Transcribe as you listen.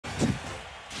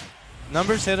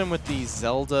Numbers hit him with the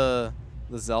Zelda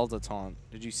taunt.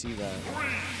 Did you see that?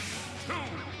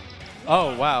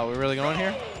 Oh, wow. We're really going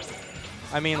here?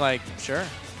 I mean, like, sure.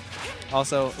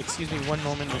 Also, excuse me 1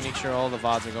 moment to make sure all the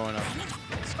VODs are going up.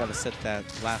 Just got to set that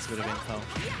last bit of info.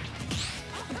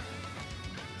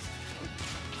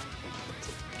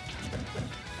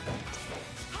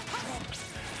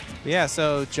 Yeah,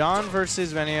 so John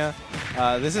versus Venia.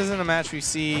 This isn't a match we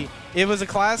see. It was a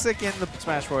classic in the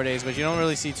Smash 4 days, but you don't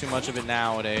really see too much of it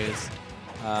nowadays.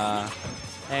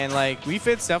 And like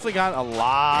WiiFit's definitely got a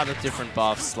lot of different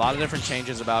buffs, a lot of different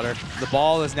changes about her. The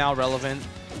ball is now relevant.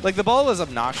 Like the ball was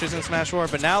obnoxious in Smash 4,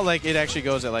 but now like it actually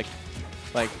goes at like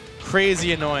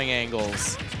crazy annoying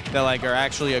angles that like are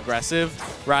actually aggressive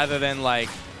rather than like,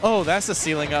 oh, that's the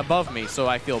ceiling above me, so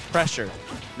I feel pressure.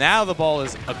 Now the ball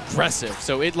is aggressive,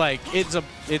 so it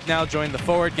now joined the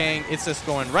forward gang. It's just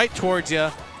going right towards you,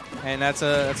 and that's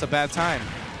a bad time.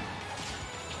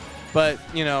 But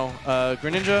you know,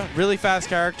 Greninja, really fast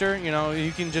character. You know,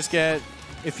 you can just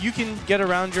if you can get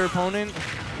around your opponent,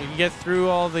 you can get through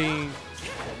all the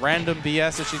random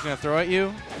BS that she's gonna throw at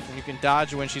you, and you can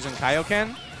dodge when she's in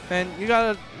Kaioken, then you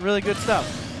got really good stuff.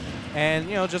 And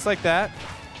you know, just like that,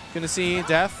 gonna see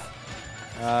death.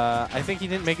 I think he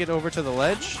didn't make it over to the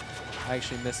ledge. I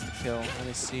actually missed the kill. Let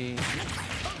me see.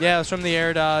 Yeah, it was from the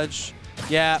air dodge.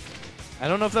 Yeah, I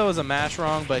don't know if that was a mash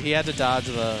wrong, but he had to dodge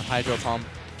the Hydro Pump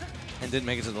and didn't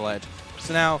make it to the ledge.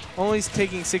 So now, only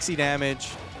taking 60 damage.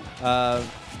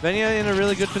 Venia in a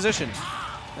really good position.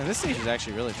 And this stage is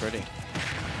actually really pretty.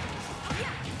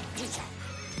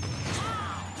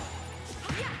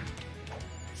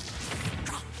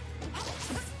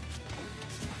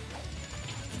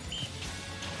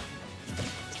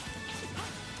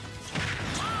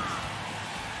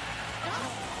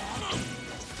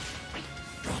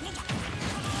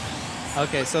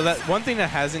 Okay, so that one thing that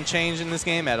hasn't changed in this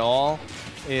game at all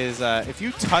is if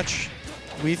you touch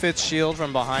WiiFit's shield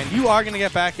from behind, you are going to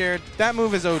get back aired. That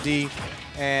move is OD,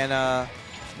 and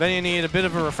then you need a bit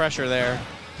of a refresher there.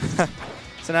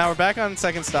 So now we're back on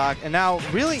second stock, and now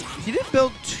really, he didn't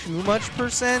build too much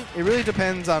percent. It really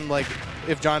depends on like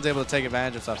if John's able to take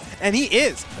advantage of stuff. And he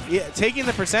is taking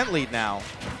the percent lead now.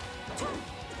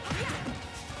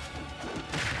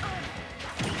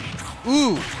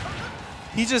 Ooh.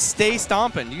 He just stays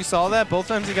stomping. You saw that? Both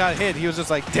times he got hit, he was just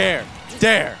like, dare,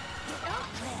 dare.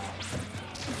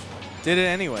 Did it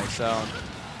anyway, so.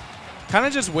 Kind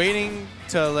of just waiting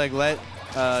to like let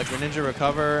Greninja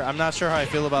recover. I'm not sure how I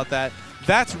feel about that.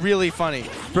 That's really funny.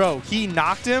 Bro, he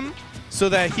knocked him so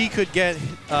that he could get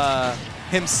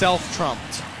himself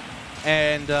trumped.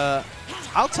 And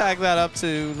I'll tag that up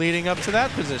to leading up to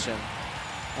that position.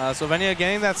 So Venia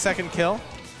getting that second kill.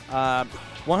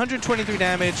 123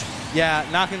 damage. Yeah,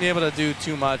 not going to be able to do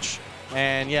too much.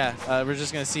 And yeah, we're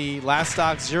just going to see last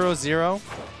stock 0-0.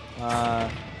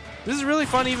 This is a really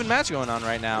fun, even match going on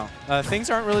right now. Things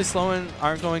aren't really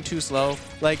aren't going too slow.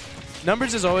 Like,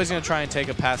 Numbers is always going to try and take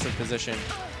a passive position.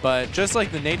 But just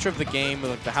like the nature of the game,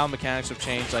 like how mechanics have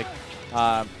changed, like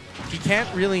he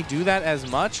can't really do that as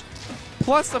much.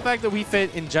 Plus the fact that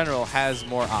WiiFit in general has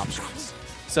more options.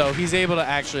 So he's able to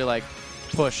actually like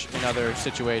push in other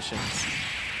situations.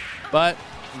 But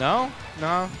no.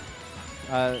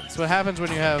 It's what happens when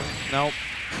you have, nope,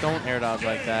 don't air dodge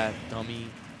like that, dummy.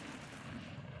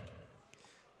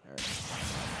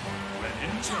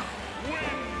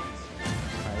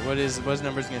 Alright, what is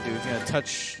Numbers gonna do? He's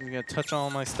gonna touch all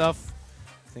my stuff.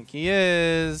 I think he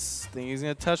is. I think he's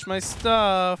gonna touch my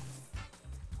stuff.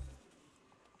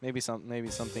 Maybe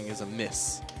something is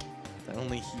amiss that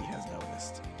only he has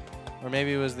noticed. Or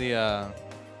maybe it was the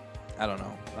I don't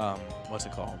know. What's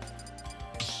it called?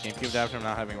 GameCube adapter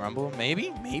not having Rumble?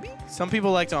 Maybe? Some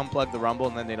people like to unplug the Rumble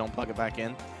and then they don't plug it back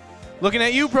in. Looking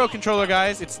at you, Pro Controller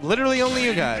guys. It's literally only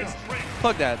you guys.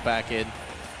 Plug that back in.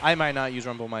 I might not use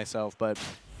Rumble myself, but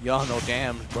y'all know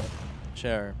damn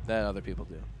sure that other people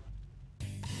do.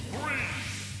 3,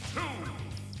 2,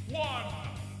 1,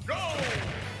 go!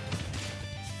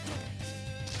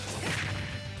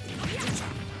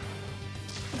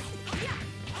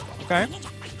 Okay.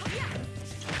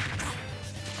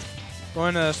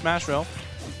 Going to Smash Rail.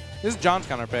 This is John's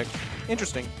counter pick.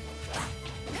 Interesting.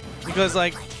 Because,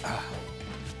 like,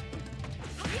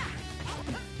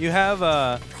 you have,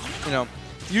 you know,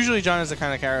 usually John is the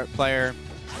kind of player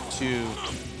to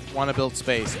want to build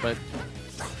space, but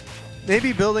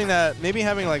maybe building that, maybe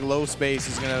having, like, low space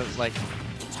is going to, like,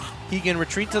 he can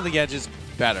retreat to the edges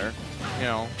better, you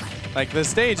know. Like, the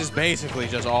stage is basically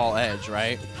just all edge,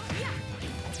 right?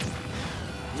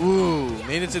 Ooh,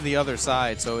 made it to the other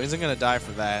side, so isn't going to die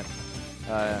for that.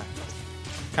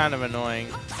 kind of annoying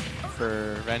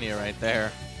for Venia right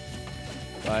there.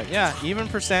 But yeah, even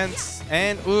percents.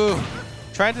 And ooh,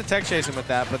 tried to tech chase him with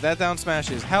that, but that down smash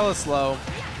is hella slow.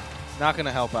 Not going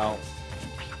to help out.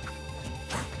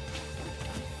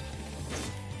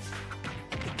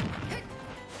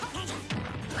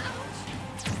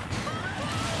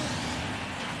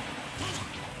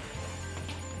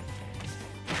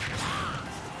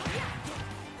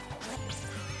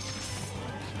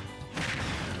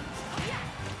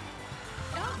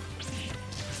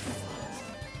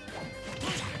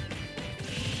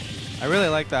 I really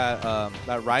like that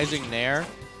that rising nair,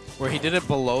 where he did it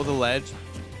below the ledge,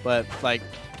 but like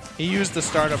he used the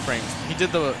startup frames.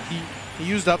 He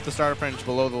used up the startup frames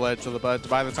below the ledge, so by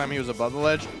the time he was above the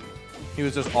ledge, he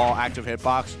was just all active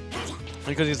hitbox.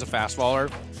 Because he's a fast faller,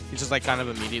 he just like kind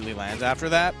of immediately lands after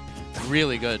that.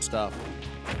 Really good stuff.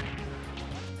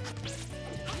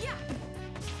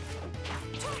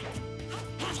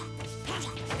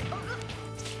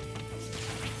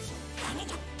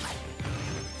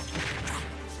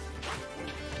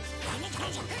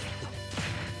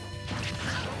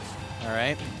 All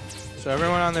right, so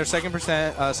everyone on their second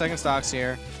stocks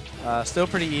here, still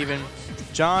pretty even.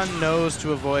 John knows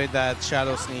to avoid that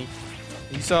shadow sneak.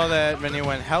 You saw that Venia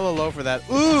went hella low for that.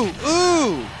 Ooh,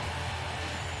 ooh!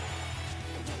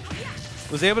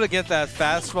 Was able to get that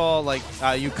fast fall, like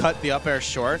you cut the up air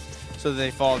short so that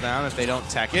they fall down if they don't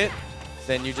tech it.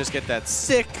 Then you just get that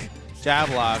sick jab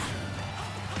lock.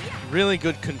 Really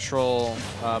good control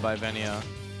by Venia.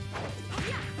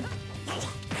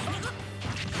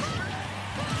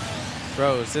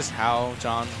 Bro, is this how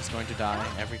John is going to die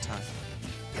every time?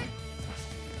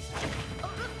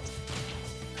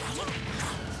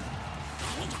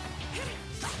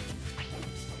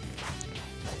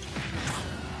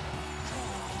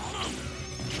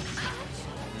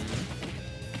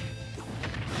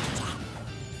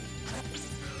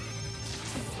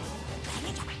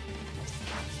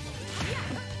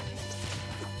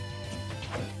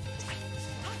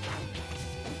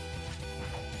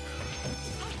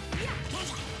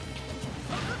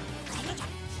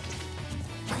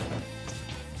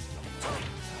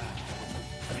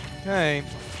 Okay,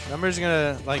 Number's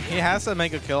gonna, like, he has to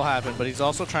make a kill happen, but he's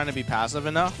also trying to be passive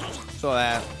enough so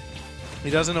that he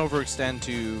doesn't overextend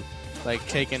to, like,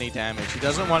 take any damage. He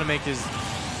doesn't want to make his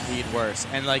lead worse.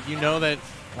 And, like, you know that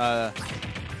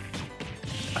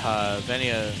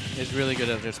Venia is really good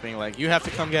at just being like, you have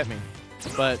to come get me.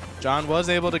 But John was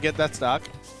able to get that stock.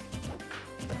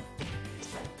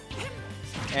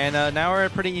 And now we're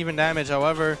at pretty even damage.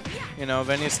 However, you know,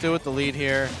 Venia's still with the lead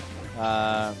here.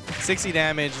 60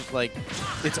 damage, like,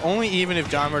 it's only even if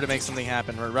John were to make something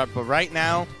happen. But right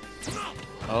now,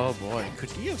 oh boy, could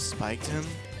he have spiked him?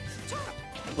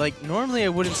 Like, normally I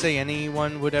wouldn't say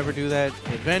anyone would ever do that,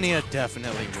 but Venia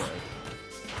definitely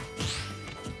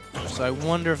would. So I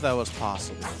wonder if that was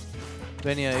possible.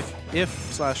 Venia,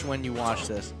 if / when you watch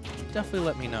this, definitely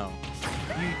let me know.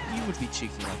 You would be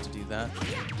cheeky enough to do that.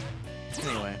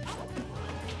 Anyway,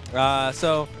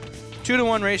 so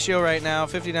 2-to-1 ratio right now,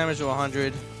 50 damage to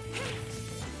 100.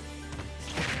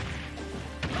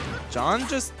 John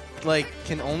just, like,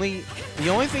 the only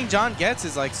thing John gets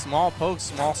is, like, small pokes,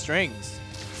 small strings.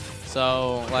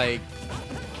 So, like,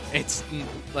 it's,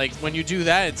 like, when you do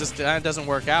that, it just doesn't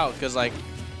work out, because, like,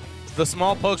 the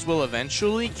small pokes will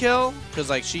eventually kill, because,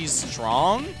 like, she's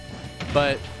strong,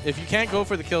 but if you can't go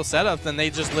for the kill setup, then they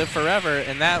just live forever,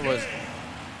 and that was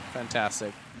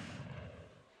fantastic.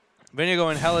 Venia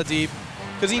going hella deep,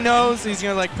 because he knows he's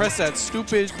going to, like, press that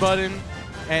stupid button,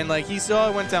 and, like, he saw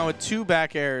it went down with 2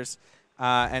 back airs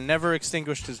and never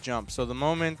extinguished his jump. So the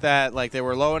moment that, like, they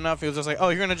were low enough, he was just like, oh,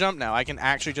 you're going to jump now. I can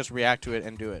actually just react to it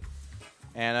and do it.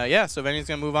 And, yeah, so Venia's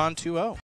going to move on 2-0.